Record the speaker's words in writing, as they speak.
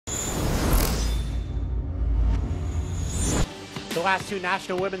The last two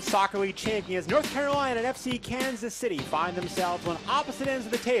National Women's Soccer League champions, North Carolina and FC Kansas City, find themselves on opposite ends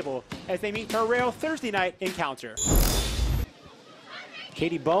of the table as they meet for a real Thursday night encounter.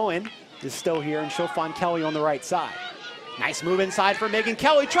 Katie Bowen is still here, and she'll find Kelly on the right side. Nice move inside for Megan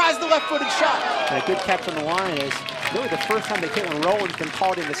Kelly, tries the left-footed shot. And a good catch on the line is really the first time that Katelyn Rowland's been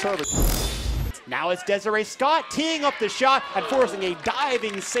called into service. Now it's Desiree Scott teeing up the shot and forcing a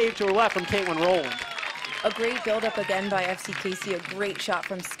diving save to her left from Katelyn Rowland. A great build-up again by FCKC, a great shot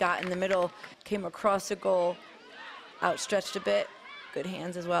from Scott in the middle, came across the goal, outstretched a bit, good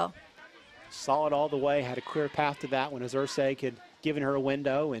hands as well. Solid all the way, had a clear path to that one as Urseg had given her a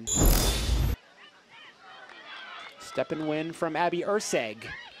window, and step and win from Abby Urseg.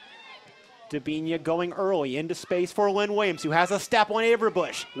 Dabinia going early into space for Lynn Williams, who has a step on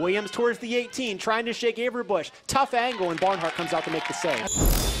Averbush. Williams towards the 18, trying to shake Averbush. Tough angle, and Barnhart comes out to make the save.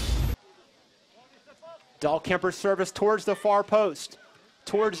 Dahlkemper's service towards the far post.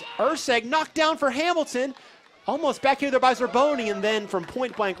 Towards Urseg, knocked down for Hamilton. Almost back here there by Zerboni, and then from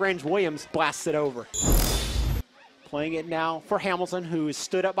point-blank range, Williams blasts it over. Playing it now for Hamilton, who is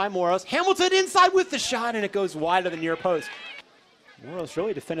stood up by Moros. Hamilton inside with the shot, and it goes wide of the near post. Moros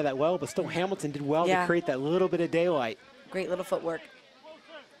really defended that well, but still Hamilton did well to create that little bit of daylight. Great little footwork.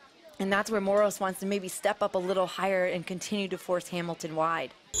 And that's where Moros wants to maybe step up a little higher and continue to force Hamilton wide.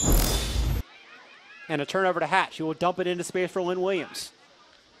 And a turnover to Hatch. He will dump it into space for Lynn Williams.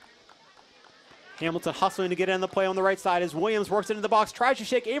 Hamilton hustling to get in the play on the right side as Williams works into the box, tries to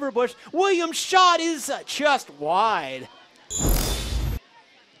shake Averbush. Williams' shot is just wide.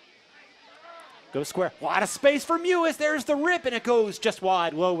 Goes square. A lot of space for Mewis. There's the rip, and it goes just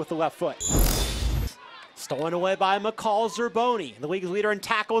wide, low with the left foot. Stolen away by McCall Zerboni. The league's leader in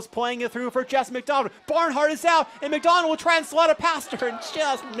tackles, playing it through for Jess McDonald. Barnhart is out, and McDonald will try and slot a past her and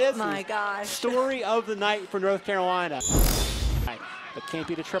just misses. My gosh. Story of the night for North Carolina. But can't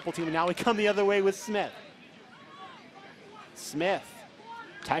beat a triple team, and now we come the other way with Smith. Smith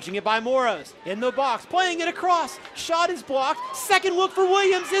touching it by Moros. In the box, playing it across. Shot is blocked. Second look for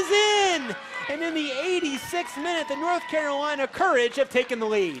Williams is in! And in the 86th minute, the North Carolina Courage have taken the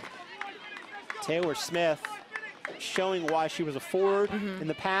lead. Taylor Smith showing why she was a forward in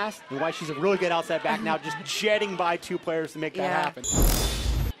the past and why she's a really good outside back now, just jetting by two players to make that happen.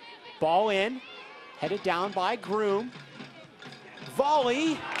 Ball in, headed down by Groom.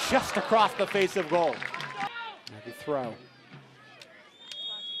 Volley just across the face of goal. Another throw.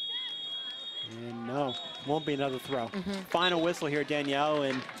 And no, won't be another throw. Final whistle here, Danielle,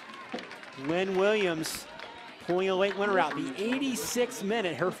 and Lynn Williams pulling a late winner out. The 86th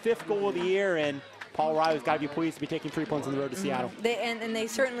minute, her 5th goal of the year, and Paul Riley's got to be pleased to be taking 3 points on the road to Seattle. And they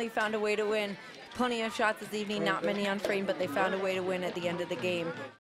certainly found a way to win. Plenty of shots this evening, not many on frame, but they found a way to win at the end of the game.